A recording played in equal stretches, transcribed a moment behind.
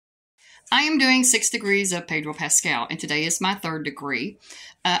I am doing 6 degrees of Pedro Pascal, and today is my third degree.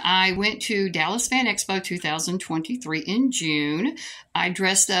 I went to Dallas Fan Expo 2023 in June. I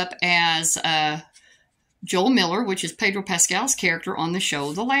dressed up as Joel Miller, which is Pedro Pascal's character on the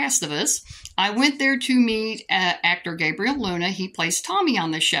show The Last of Us. I went there to meet actor Gabriel Luna. He plays Tommy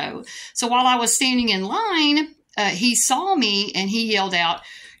on the show. So while I was standing in line, he saw me and he yelled out,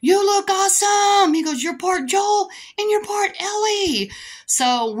 "You look awesome!" He goes, "You're part Joel and you're part Ellie."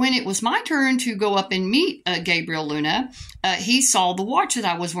 So when it was my turn to go up and meet Gabriel Luna, he saw the watch that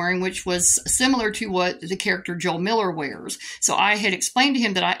I was wearing, which was similar to what the character Joel Miller wears. So I had explained to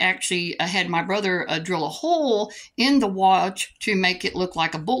him that I actually had my brother drill a hole in the watch to make it look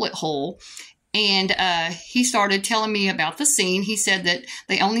like a bullet hole. And he started telling me about the scene. He said that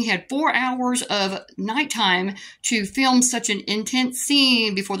they only had 4 hours of nighttime to film such an intense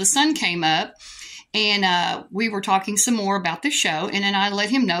scene before the sun came up. And we were talking some more about the show. And then I let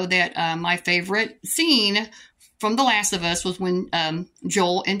him know that my favorite scene from The Last of Us was when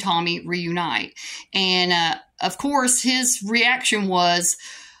Joel and Tommy reunite. And of course, his reaction was,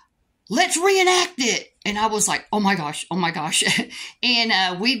 "Let's reenact it." And I was like, oh my gosh, oh my gosh.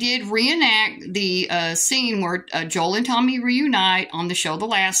 And we did reenact the scene where Joel and Tommy reunite on the show The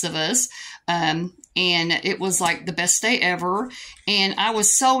Last of Us. And it was like the best day ever. And I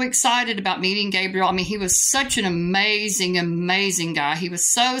was so excited about meeting Gabriel. I mean, he was such an amazing, amazing guy. He was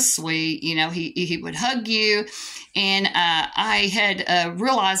so sweet. You know, he would hug you. And I had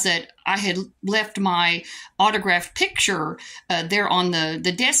realized that I had left my autographed picture there on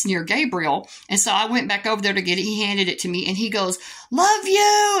the desk near Gabriel. And so I went back over there to get it. He handed it to me and he goes, "Love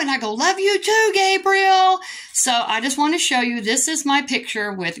you." And I go, "Love you too, Gabriel." So I just want to show you, this is my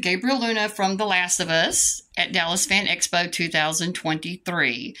picture with Gabriel Luna from The Last of Us at Dallas Fan Expo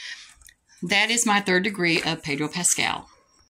 2023. That is my third degree of Pedro Pascal.